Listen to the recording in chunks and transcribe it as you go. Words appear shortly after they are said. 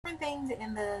things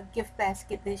in the gift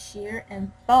basket this year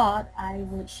and thought I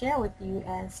would share with you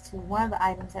as to one of the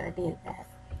items that I did that.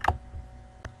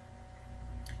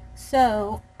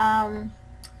 So,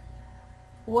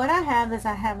 what I have is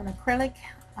I have an acrylic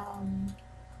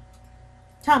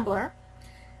tumbler,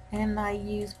 and I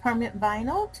use permanent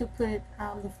vinyl to put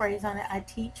the phrase on it, I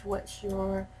teach what's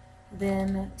your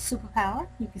then superpower.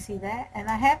 You can see that. And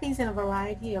I have these in a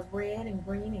variety of red and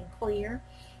green and clear.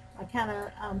 I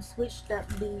kind of switched up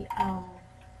the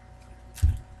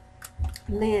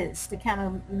lids to kind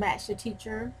of match the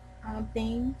teacher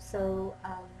theme. So,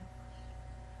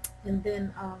 and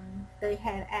then they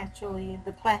had actually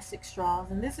the plastic straws.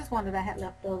 And this is one that I had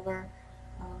left over.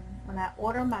 When I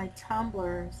order my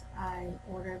tumblers, I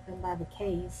ordered them by the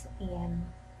case, and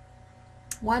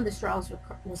one of the straws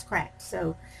was cracked.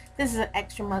 So this is an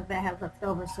extra mug that I have left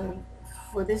over. So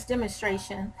for this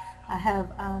demonstration, I have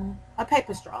a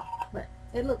paper straw, but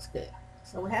it looks good.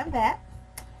 So we have that.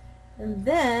 And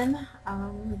then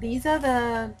these are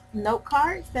the note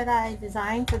cards that I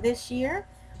designed for this year.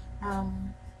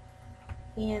 And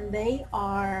they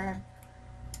are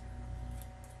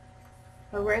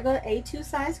a regular A2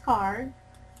 size card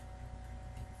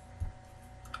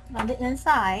on the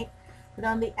inside, but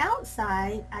on the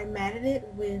outside I matted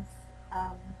it with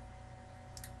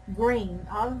green.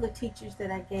 All of the teachers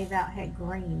that I gave out had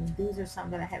green. These are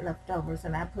some that I had leftovers,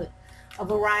 and I put a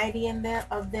variety in there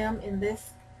of them in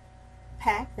this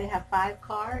pack. They have 5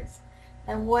 cards,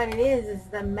 and what it is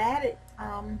the matted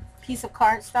piece of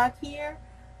cardstock here.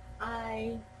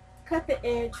 I cut the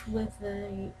edge with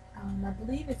a I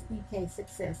believe it's EK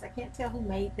Success. I can't tell who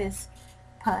made this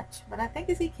punch, but I think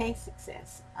it's EK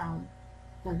Success,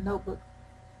 the notebook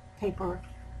paper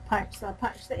punch. So I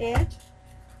punched the edge,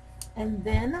 and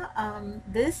then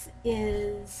this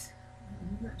is,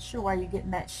 I'm not sure why you're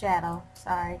getting that shadow,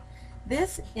 sorry.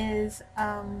 This is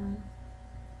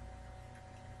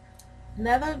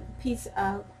another piece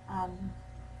of I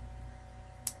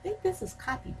think this is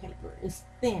copy paper. It's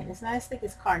thin. It's not as thick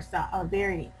as cardstock, or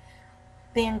very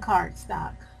thin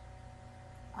cardstock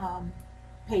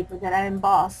paper that I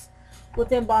embossed with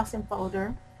the embossing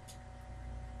folder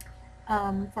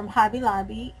from Hobby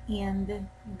Lobby. And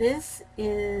this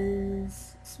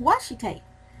is washi tape.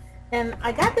 And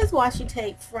I got this washi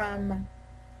tape from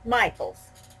Michael's.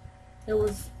 It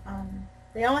was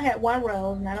they only had 1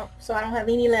 roll, and I don't have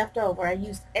any left over. I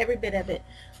used every bit of it.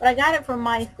 But I got it from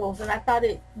Michael's, and I thought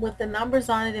it, with the numbers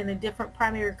on it and the different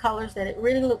primary colors, that it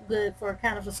really looked good for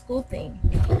kind of a school theme.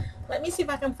 Let me see if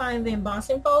I can find the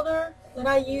embossing folder that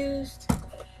I used.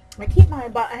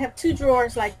 I have 2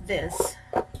 drawers like this.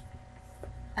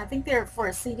 I think they're for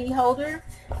a CD holder,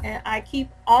 and I keep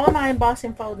all of my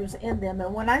embossing folders in them.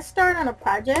 And when I start on a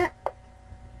project,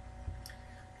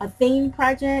 a theme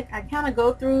project, I kind of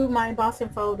go through my embossing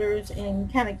folders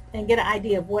and get an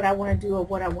idea of what I want to do or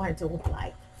what I want it to look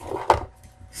like.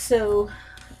 So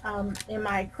in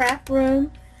my craft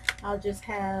room, I'll just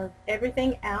have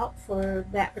everything out for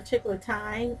that particular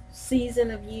time, season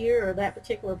of year, or that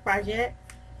particular project.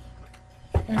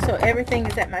 And so everything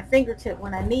is at my fingertip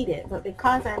when I need it. But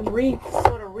because I'm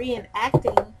sort of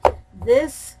reenacting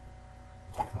this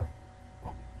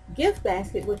gift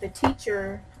basket with the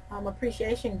teacher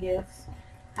appreciation gifts,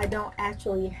 I don't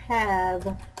actually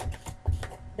have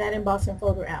that embossing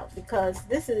folder out, because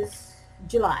this is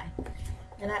July,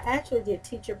 and I actually did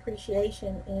teacher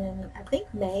appreciation in, I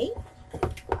think, May,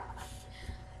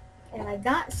 and I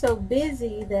got so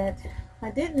busy that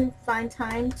I didn't find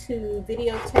time to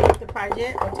videotape the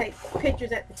project or take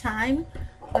pictures at the time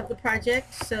of the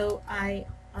project. So I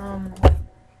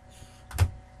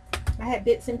had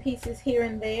bits and pieces here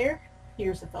and there.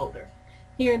 Here's the folder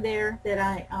here and there that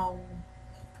I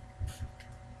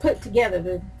put together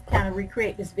to kind of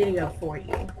recreate this video for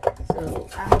you. So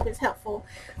I hope it's helpful.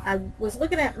 I was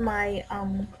looking at my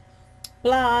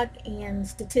blog and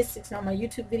statistics on my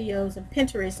YouTube videos and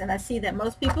Pinterest, and I see that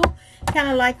most people kind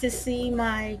of like to see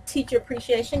my teacher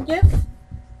appreciation gift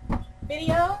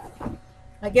video.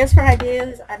 I guess for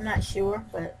ideas, I'm not sure,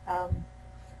 but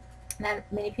not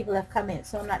many people have commented,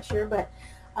 so I'm not sure, but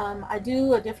I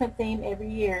do a different theme every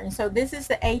year. And so this is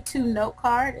the A2 note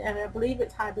card, and I believe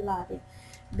it's Hobby Lobby.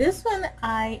 This one,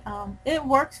 it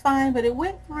works fine, but it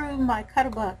went through my cutter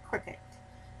bug crooked.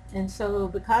 And so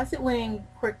because it went in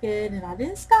crooked and I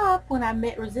didn't stop when I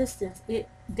met resistance, it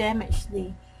damaged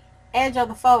the edge of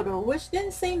the folder, which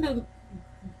didn't seem to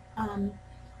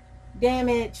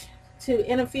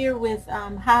interfere with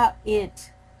how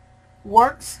it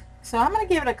works. So I'm going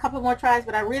to give it a couple more tries,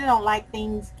 but I really don't like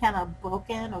things kind of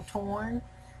broken or torn.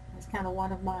 It's kind of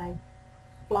one of my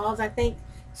flaws, I think.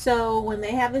 So when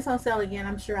they have this on sale again,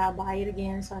 I'm sure I'll buy it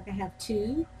again so I can have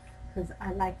two, because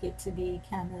I like it to be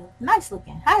kind of nice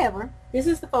looking. However, this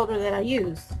is the folder that I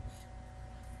use.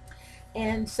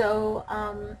 And so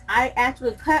I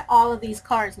actually cut all of these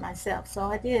cards myself. So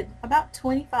I did about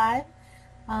 25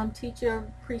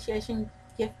 teacher appreciation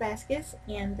gift baskets,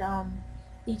 and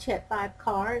each had 5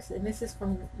 cards. And this is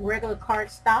from regular card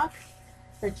stock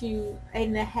that you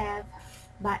 8.5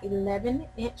 by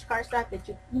 11-inch cardstock that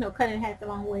you cut in half the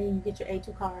long way and you get your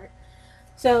A2 card.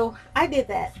 So I did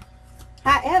that.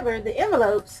 However, the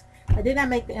envelopes, I did not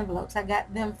make the envelopes. I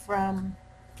got them from,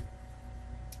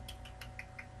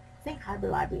 I think, Hobby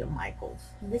Lobby or Michaels.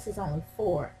 And this is only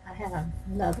 4. I have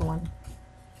another one.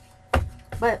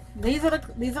 But these are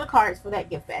the cards for that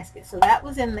gift basket. So that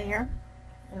was in there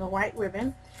in a white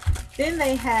ribbon. Then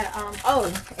they had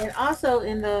oh, and also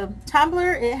in the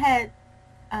tumbler it had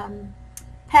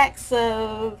packs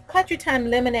of Country Time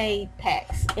lemonade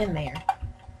packs in there.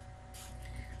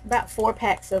 About 4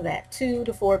 packs of that, 2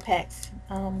 to 4 packs.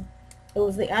 It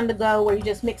was the undergo where you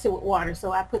just mix it with water,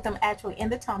 so I put them actually in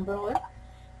the tumbler.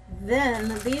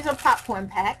 Then these are popcorn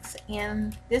packs,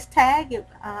 and this tag,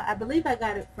 I believe I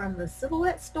got it from the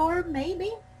Silhouette store,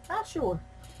 maybe, not sure.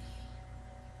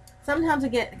 Sometimes I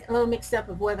get a little mixed up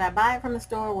of whether I buy it from the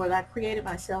store or whether I create it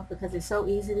myself, because it's so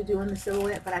easy to do in the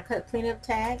Silhouette. But I cut plenty of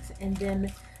tags and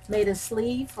then made a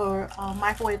sleeve for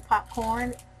microwave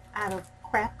popcorn out of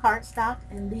craft cardstock.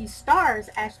 And these stars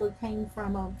actually came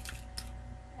from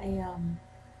a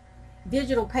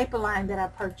digital paper line that I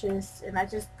purchased, and I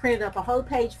just printed up a whole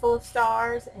page full of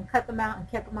stars and cut them out and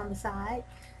kept them on the side.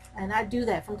 And I do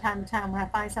that from time to time when I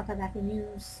find something I can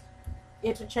use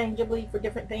interchangeably for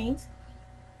different things.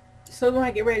 So when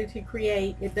I get ready to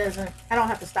create, I don't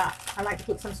have to stop. I like to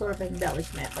put some sort of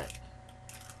embellishment. But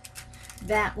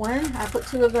that one, I put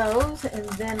 2 of those, and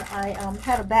then I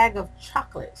had a bag of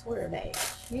chocolates. Where are they?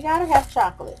 You gotta have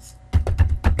chocolates.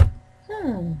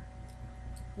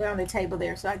 They're on the table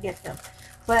there, so I get them.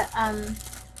 But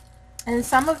and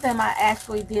some of them I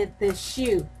actually did this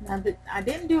shoe. Now I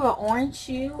didn't do an orange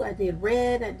shoe. I did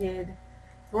red, I did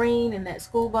green, and that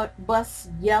school bus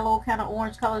yellow kind of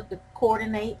orange color to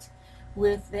coordinate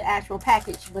with the actual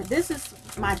package. But this is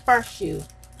my first shoe.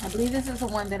 I believe this is the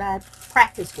one that I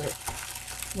practice with.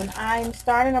 When I'm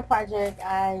starting a project,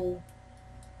 I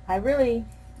really,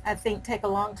 I think, take a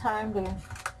long time to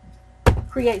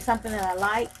create something that I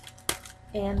like.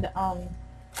 And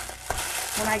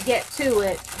when I get to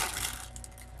it,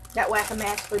 that way I can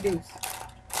mass produce.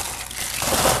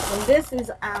 And this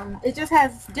is, it just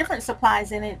has different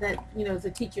supplies in it that, is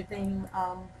a teacher thing.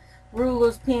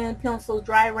 Rulers, pen, pencils,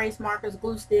 dry erase markers,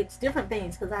 glue sticks, different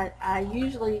things. Because I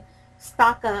usually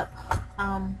stock up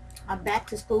a back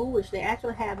to school, which they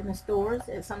actually have in the stores,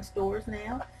 at some stores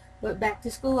now. But back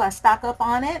to school, I stock up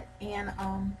on it. And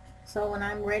so when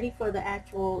I'm ready for the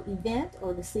actual event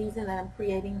or the season that I'm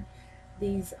creating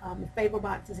these favor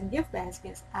boxes and gift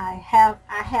baskets, I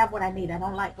have what I need. I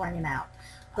don't like running out.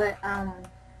 But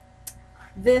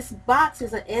this box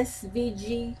is a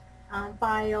SVG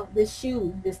file. This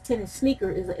shoe, this tennis sneaker,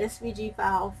 is a SVG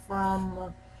file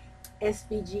from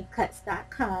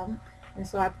svgcuts.com, and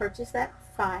so I purchased that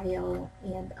file.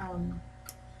 And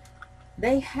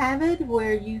they have it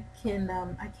where you can,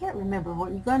 I can't remember,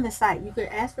 when you go on the site, you could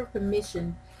ask for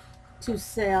permission to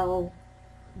sell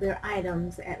their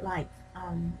items at like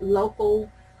local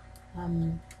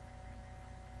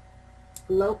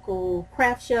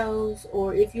craft shows,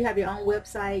 or if you have your own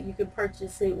website, you can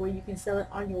purchase it where you can sell it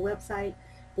on your website.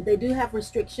 But they do have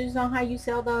restrictions on how you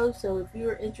sell those, so if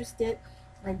you're interested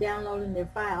in downloading their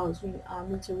files, you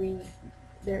need to read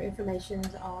their information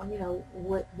on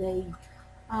what they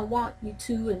want you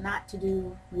to and not to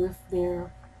do with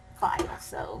their files.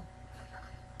 So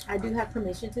I do have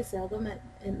permission to sell them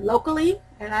locally,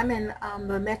 and I'm in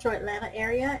the Metro Atlanta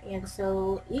area, and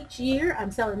so each year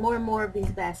I'm selling more and more of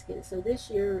these baskets. So this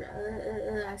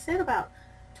year I said about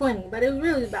 20, but it was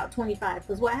really about 25,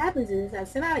 because what happens is I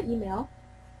send out an email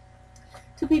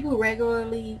to people who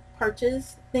regularly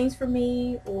purchase things from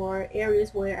me, or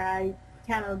areas where I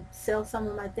kind of sell some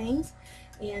of my things,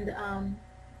 and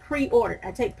pre-order.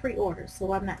 I take pre-orders,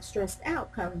 so I'm not stressed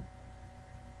out come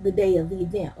the day of the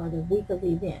event or the week of the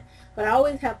event. But I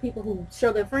always have people who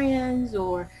show their friends,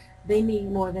 or they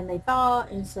need more than they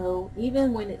thought, and so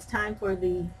even when it's time for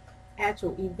the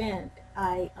actual event,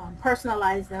 I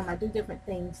personalize them. I do different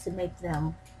things to make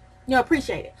them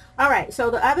appreciate it. Alright, so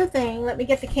the other thing, let me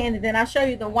get the candy, then I'll show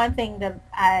you the one thing that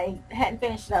I hadn't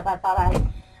finished up. I thought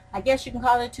I guess you can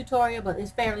call it a tutorial, but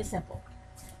it's fairly simple.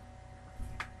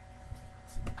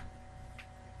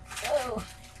 Oh.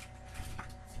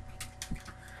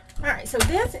 All Alright, so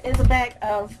this is a bag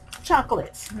of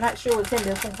chocolates. I'm not sure what's in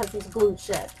this one because it's glued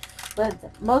shut. But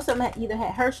most of them either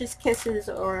had Hershey's Kisses,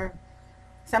 or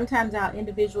sometimes I'll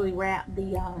individually wrap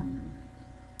the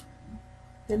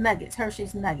nuggets,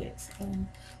 Hershey's Nuggets. And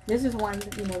this is one,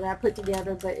 you know, that I put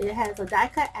together, but it has a die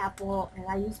cut apple, and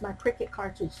I use my Cricut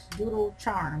cartridge, Doodle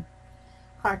Charm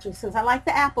cartridge, because I like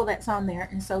the apple that's on there.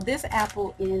 And so this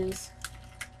apple is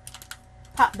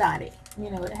pop dotted. You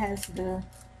know, it has the,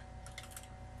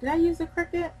 did I use the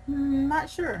Cricut? Not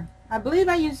sure. I believe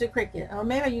I used the Cricut, or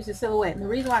maybe I used the Silhouette. And the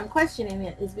reason why I'm questioning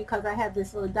it is because I have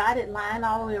this little dotted line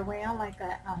all the way around, like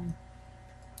a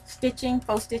stitching,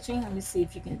 faux stitching. Let me see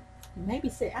if you can maybe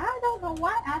see. I don't know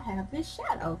why I have this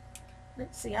shadow.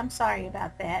 Let's see. I'm sorry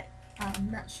about that. I'm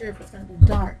not sure if it's going to be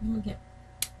dark. Let me get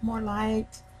more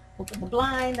light. Open the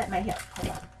blind. That may help. Hold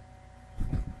on.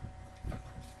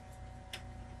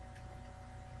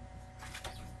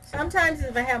 Sometimes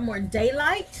if I have more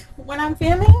daylight when I'm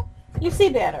filming, you see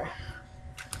better.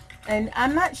 And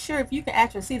I'm not sure if you can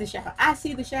actually see the shadow. I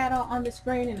see the shadow on the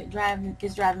screen, and it's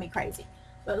driving me crazy.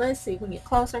 But let's see if we can get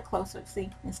closer,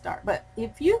 see, and start. But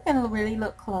if you can really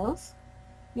look close,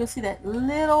 you'll see that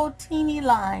little teeny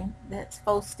line that's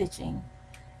faux stitching.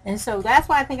 And so that's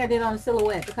why I think I did it on the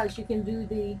Silhouette, because you can do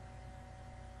the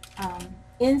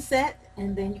inset,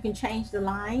 and then you can change the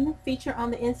line feature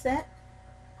on the inset.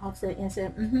 Offset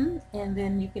inset, and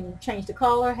then you can change the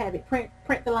color, have it print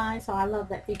the line. So I love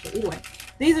that feature. Anyway,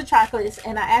 these are chocolates,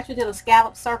 and I actually did a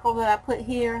scallop circle that I put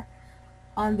here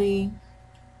on the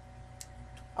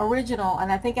original,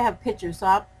 and I think I have pictures,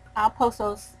 so I'll post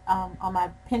those on my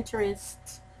Pinterest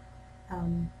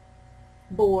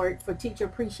board for teacher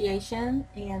appreciation,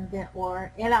 and then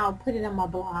I'll put it on my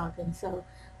blog. And so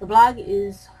the blog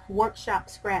is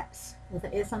WorkShopScraps with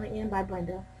an S on the end by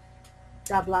Brenda.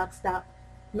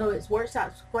 It's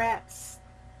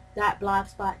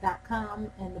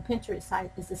WorkShopScraps.blogspot.com, and the Pinterest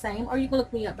site is the same, or you can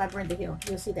look me up by Brenda Hill.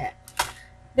 You'll see that.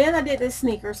 Then I did this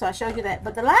sneaker, so I showed you that.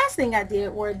 But the last thing I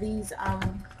did were these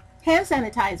hand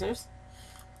sanitizers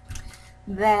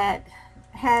that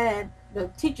had the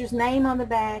teacher's name on the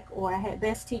back, or I had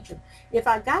best teacher. If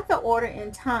I got the order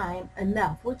in time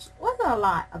enough, which wasn't a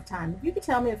lot of time, if you could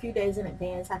tell me a few days in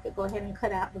advance, I could go ahead and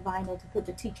cut out the vinyl to put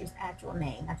the teacher's actual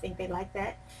name. I think they like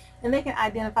that. And they can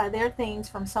identify their things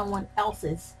from someone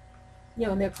else's, you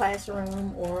know, in their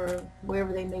classroom or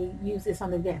wherever they may use this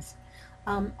on their desk.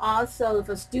 Also, if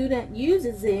a student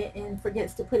uses it and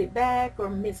forgets to put it back or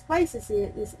misplaces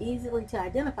it, it's easily to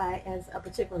identify as a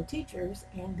particular teacher's,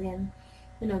 and then,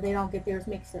 you know, they don't get theirs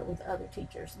mixed up with other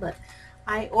teachers. But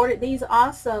I ordered these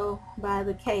also by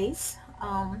the case,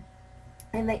 and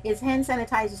it's hand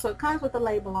sanitizer, so it comes with a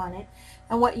label on it.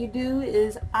 And what you do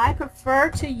is, I prefer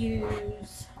to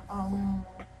use,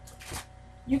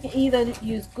 you can either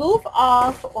use Goof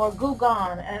Off or Goo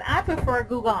Gone, and I prefer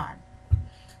Goo Gone.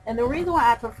 And the reason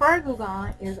why I prefer Goo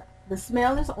Gone is the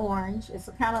smell is orange. It's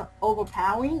a kind of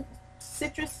overpowering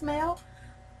citrus smell.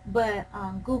 But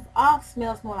Goof Off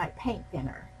smells more like paint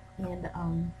thinner. And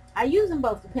I use them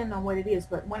both depending on what it is.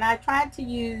 But when I tried to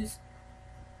use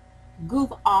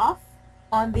Goof Off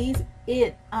on these,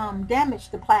 it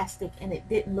damaged the plastic and it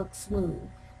didn't look smooth.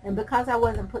 And because I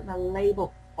wasn't putting a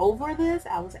label over this,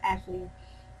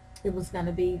 it was going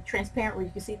to be transparent where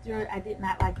you can see through it. I did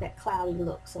not like that cloudy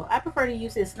look. So I prefer to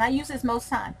use this. And I use this most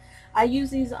time. I use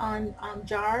these on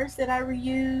jars that I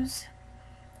reuse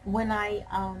when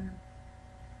I'm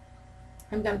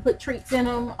going to put treats in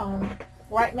them.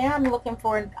 Right now I'm looking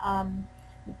for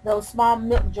those small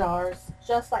milk jars,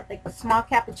 just like the small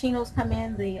cappuccinos come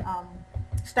in, the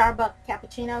Starbucks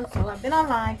cappuccinos. So I've been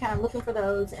online kind of looking for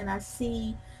those, and I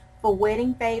see for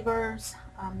wedding favors,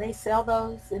 they sell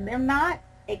those, and they're not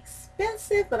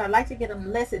expensive, but I like to get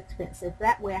them less expensive.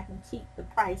 That way I can keep the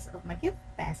price of my gift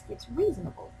baskets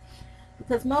reasonable.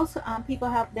 Because most people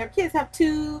their kids have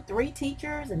 2-3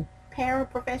 teachers and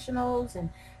paraprofessionals,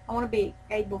 and I want to be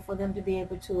able for them to be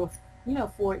able to, you know,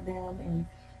 afford them and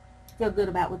feel good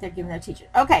about what they're giving their teachers.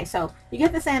 Okay, so you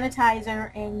get the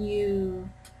sanitizer and you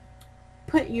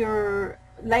put your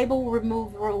label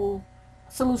removal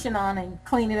solution on and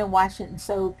clean it and wash it in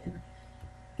soap and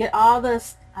get all the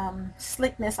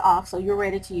slickness off so you're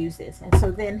ready to use this. And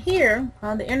so then here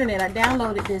on the internet I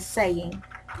downloaded this saying,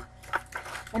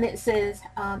 and it says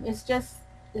it's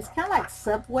kind of like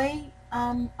Subway,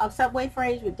 a Subway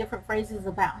phrase with different phrases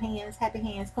about hands: happy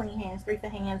hands, clean hands, 3 for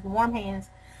hands, warm hands,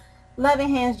 loving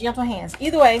hands, gentle hands.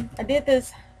 Either way, I did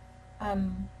this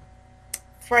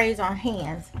phrase on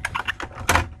hands,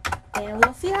 and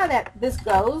we'll see how this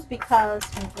goes, because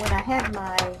when I had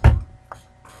my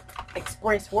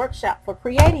express workshop for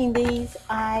creating these,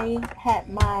 I had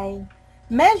my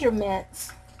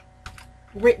measurements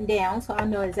written down so I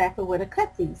know exactly where to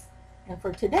cut these. And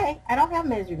for today, I don't have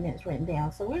measurements written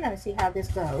down, so we're going to see how this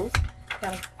goes. I'm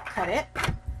going to cut it.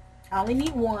 I only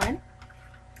need one.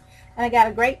 And I got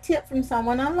a great tip from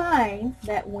someone online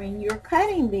that when you're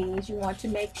cutting these, you want to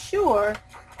make sure,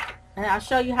 and I'll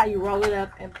show you how you roll it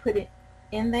up and put it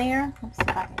in there. Let's see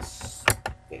if I can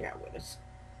figure out where to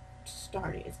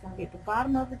start it. It's going to be at the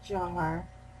bottom of the jar,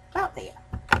 about there.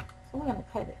 So we're going to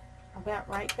cut it about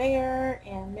right there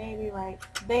and maybe right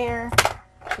there,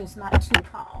 so it's not too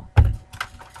tall.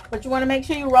 But you want to make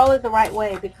sure you roll it the right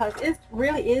way, because it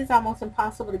really is almost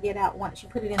impossible to get out once you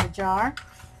put it in the jar.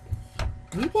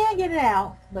 You can get it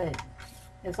out, but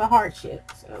it's a hardship.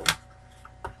 So,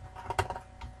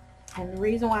 and the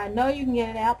reason why I know you can get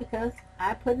it out, because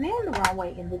I put it in the wrong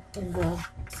way in the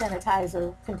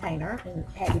sanitizer container and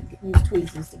had to use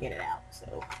tweezers to get it out.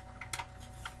 So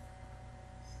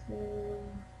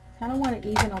kind of want it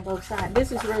even on both sides.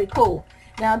 This is really cool.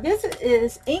 Now this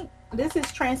is ink. This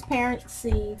is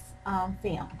transparency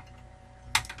film,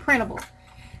 printable,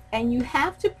 and you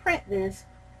have to print this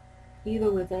either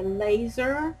with a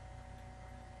laser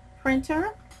printer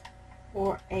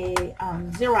or a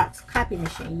Xerox copy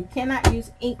machine. You cannot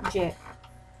use inkjet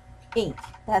ink.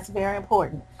 That's very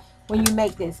important when you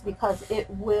make this, because it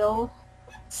will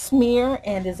smear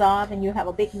and dissolve and you have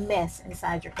a big mess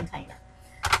inside your container.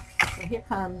 So here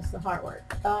comes the hard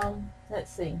work. Let's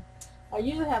see. I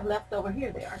usually have left over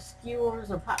here. There are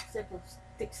skewers or popsicle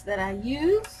sticks that I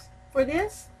use for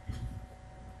this.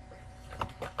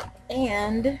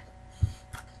 And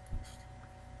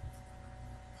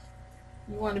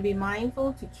you want to be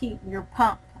mindful to keep your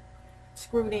pump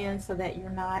screwed in so that you're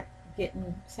not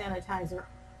getting sanitizer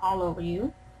all over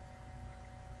you.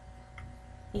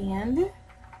 And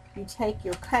you take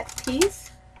your cut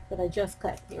piece that I just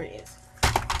cut. Here it is.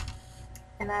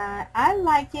 And I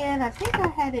like it. I think I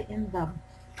had it in the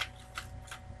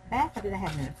back, or did I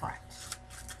have it in the front?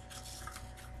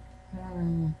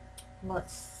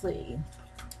 Let's see.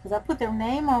 Because I put their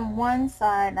name on one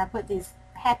side and I put these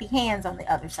happy hands on the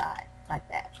other side, like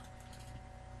that.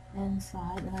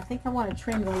 Inside. And I think I want to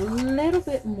trim it a little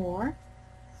bit more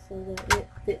so that it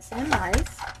fits in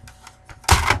nice.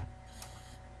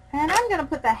 And I'm going to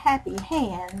put the happy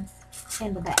hands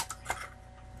in the back.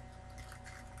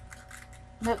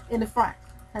 No, in the front.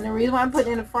 And the reason why I'm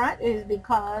putting it in the front is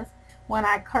because when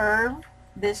I curve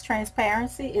this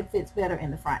transparency, it fits better in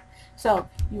the front. So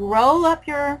you roll up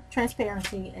your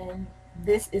transparency, and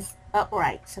this is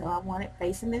upright, so I want it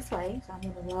facing this way. So I'm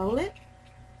going to roll it.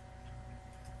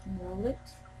 Roll it.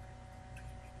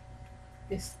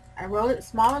 I roll it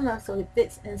small enough so it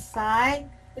fits inside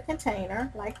the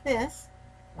container like this,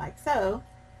 like so,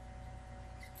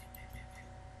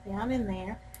 down in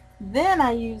there. Then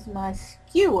I use my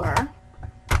skewer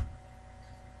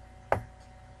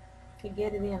to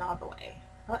get it in all the way.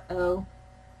 Uh-oh.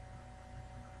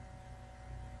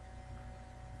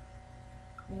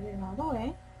 Get it in all the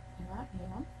way. And I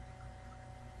am.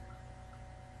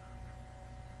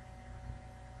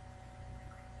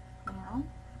 Down.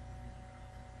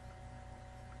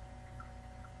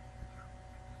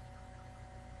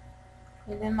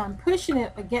 And then I'm pushing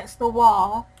it against the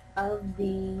wall of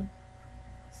the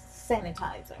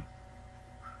sanitizer.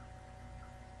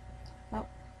 Oh.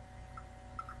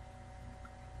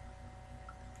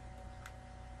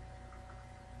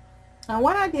 Now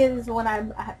what I did is when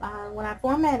I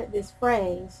formatted this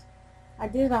phrase, I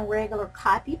did it on regular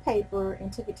copy paper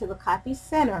and took it to the copy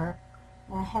center.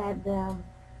 And I had them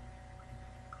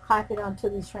copied onto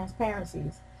these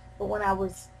transparencies. But when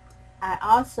I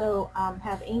also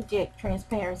have inkjet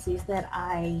transparencies that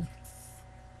I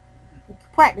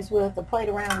practice with or played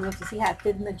around with to see how it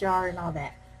fit in the jar and all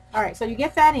that. Alright, so you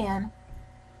get that in.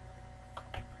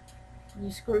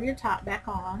 You screw your top back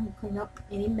on. You clean up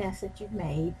any mess that you've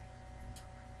made.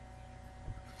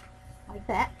 Like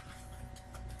that.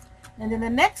 And then the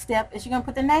next step is you're going to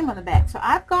put the name on the back. So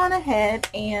I've gone ahead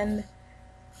and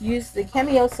used the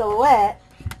Cameo Silhouette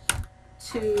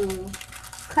to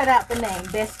cut out the name,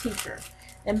 Best Teacher.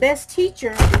 And Best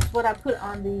Teacher is what I put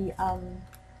on the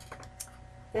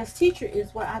Best Teacher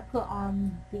is what I put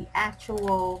on the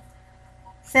actual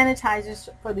sanitizers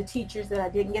for the teachers that I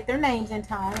didn't get their names in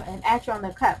time. And actually on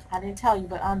the cup, I didn't tell you,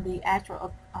 but on the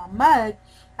actual mug,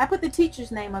 I put the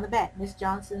teacher's name on the back. Miss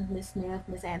Johnson, Miss Smith,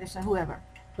 Miss Anderson, whoever.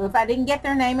 So if I didn't get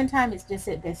their name in time, it's just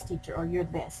said Best Teacher or You're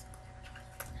the Best.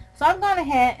 So I've gone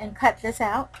ahead and cut this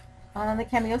out on the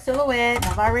Cameo Silhouette. And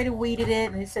I've already weeded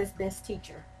it, and it says Best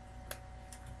Teacher.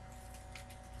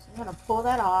 So I'm going to pull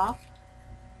that off.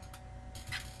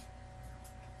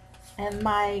 And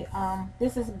my,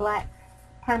 this is black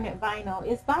permanent vinyl.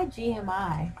 It's by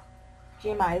GMI.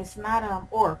 It's not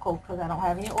Oracle, because I don't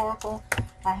have any Oracle.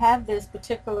 I have this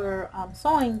particular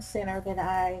sewing center that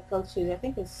I go to. I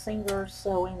think it's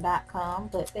singersewing.com,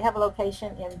 but they have a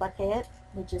location in Buckhead,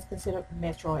 which is considered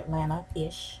Metro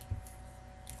Atlanta-ish,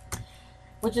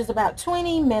 which is about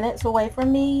 20 minutes away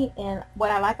from me. And what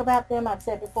I like about them, I've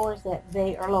said before, is that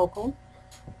they are local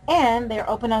and they're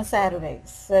open on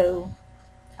Saturdays. So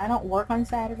I don't work on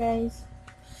Saturdays.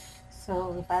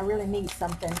 So if I really need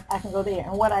something, I can go there.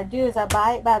 And what I do is I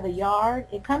buy it by the yard.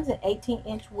 It comes in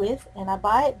 18-inch width, and I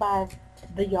buy it by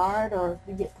the yard, or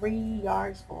you get 3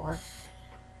 yards for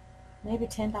maybe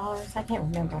 $10. I can't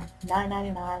remember.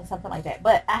 $9.99, something like that.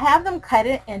 But I have them cut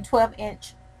it in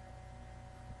 12-inch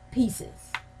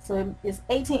pieces. So it's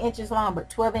 18 inches long,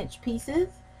 but 12-inch pieces,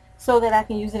 so that I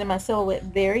can use it in my silhouette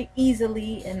very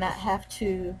easily and not have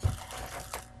to,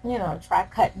 you know, try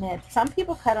cutting it. Some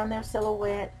people cut on their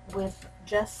silhouette with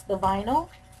just the vinyl,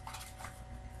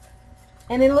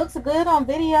 and it looks good on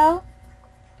video.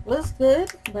 Looks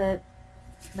good, but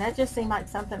that just seemed like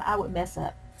something I would mess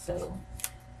up. So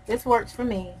this works for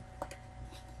me.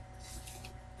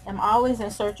 I'm always in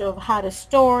search of how to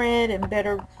store it and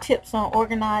better tips on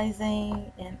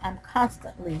organizing, and I'm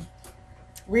constantly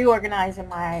reorganizing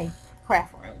my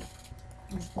craft room.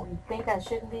 You think I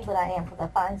shouldn't be, but I am, because I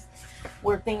find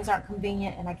where things aren't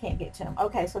convenient and I can't get to them.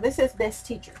 Okay, so this is Best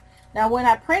Teacher. Now when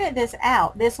I printed this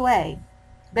out this way,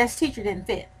 Best Teacher didn't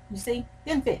fit. You see?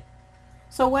 Didn't fit.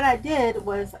 So what I did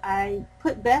was I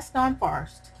put Best on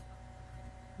first.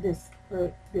 This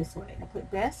way. I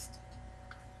put Best.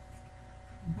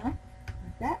 Like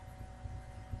that.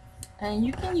 And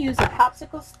you can use a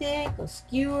popsicle stick, a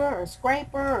skewer, or a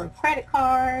scraper, or a credit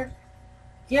card,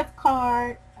 gift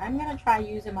card. I'm going to try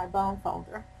using my bone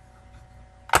folder.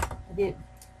 I did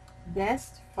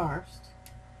Best first.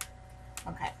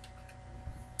 Okay.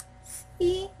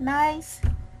 See? Nice.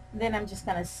 Then I'm just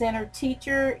going to center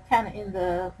Teacher kind of in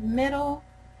the middle.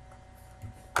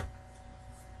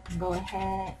 Go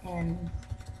ahead and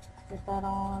put that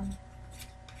on.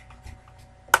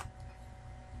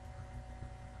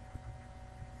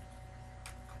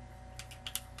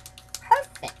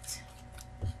 Perfect.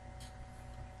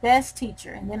 Best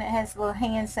Teacher. And then it has a little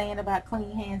hand saying about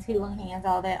clean hands, healing hands,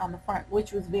 all that on the front,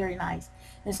 which was very nice.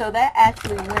 And so that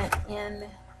actually went in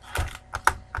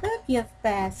the gift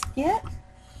basket.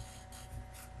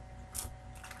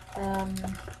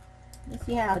 Let's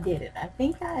see how I did it. I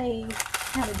think I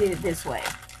kind of did it this way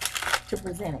to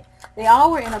present it. They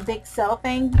all were in a big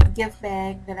cellophane gift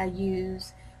bag that I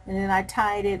use, and then I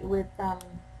tied it with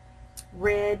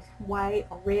red, white,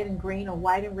 or red and green, or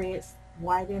white and red,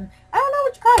 white and, I don't know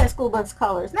what you call that school bus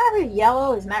color. It's not really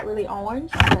yellow, it's not really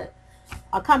orange, but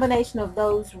a combination of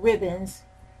those ribbons.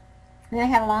 And then I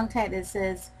have a long tag that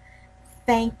says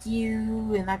thank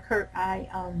you, and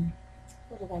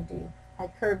what did I do? I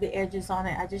curved the edges on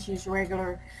it. I just used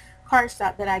regular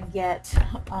cardstock that I get.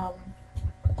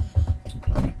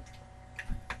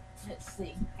 Let's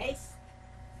see,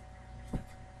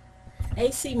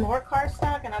 AC Moore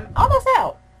cardstock, and I'm almost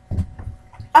out.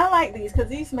 I like these because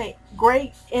these make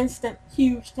great instant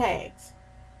huge tags.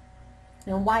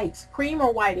 And whites, cream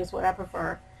or white is what I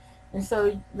prefer. And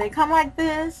so they come like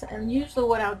this, and usually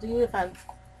what I'll do if I'm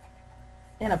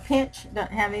in a pinch,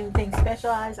 don't have anything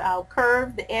specialized, I'll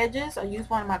curve the edges. I'll use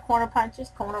one of my corner punches,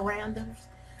 corner rounders,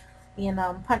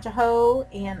 and punch a hole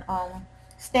and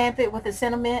stamp it with a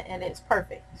sentiment, and it's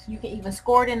perfect. You can even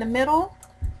score it in the middle,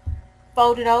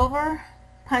 fold it over,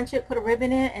 punch it, put a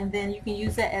ribbon in, and then you can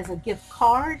use that as a gift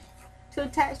card to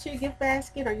attach to your gift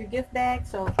basket or your gift bag.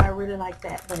 So if I really like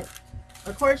that, but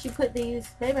of course you put these,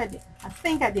 maybe I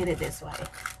think I did it this way.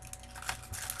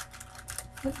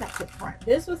 What's that put front?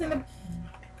 This was in the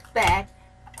back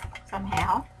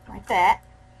somehow, like that.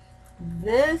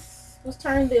 This was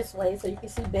turned this way so you can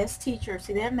see Best Teacher,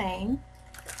 see their name.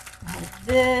 Like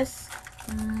this,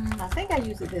 I think I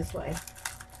used it this way.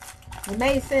 It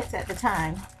made sense at the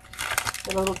time.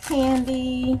 The little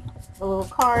candy, the little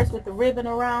cards with the ribbon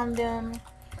around them,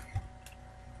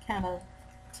 kind of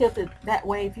tilted that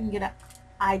way if you can get an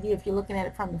idea if you're looking at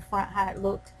it from the front how it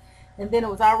looked. And then it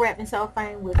was all wrapped in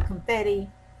cellophane with confetti.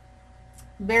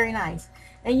 Very nice.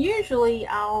 And usually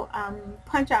I'll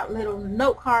punch out little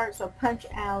note cards, or punch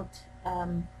out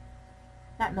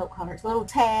not note cards, little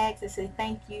tags that say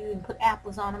thank you, and put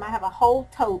apples on them. I have a whole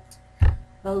tote,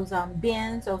 those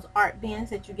bins, those art bins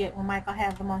that you get when Michael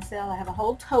has them on sale. I have a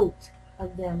whole tote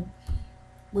of them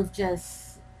with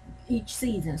just each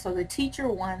season. So the teacher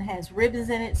one has ribbons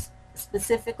in it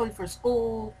specifically for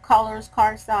school, colors,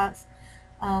 cardstocks.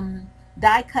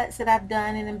 die cuts that I've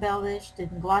done and embellished,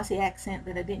 and glossy accent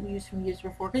that I didn't use from years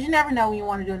before, because you never know when you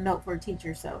want to do a note for a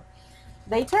teacher. So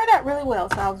they turned out really well,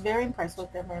 so I was very impressed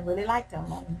with them and really liked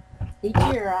them. And each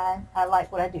year I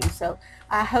like what I do. So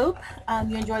I hope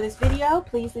you enjoy this video.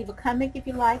 Please leave a comment if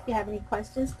you like. If you have any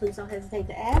questions, please don't hesitate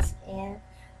to ask. And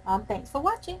thanks for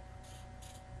watching.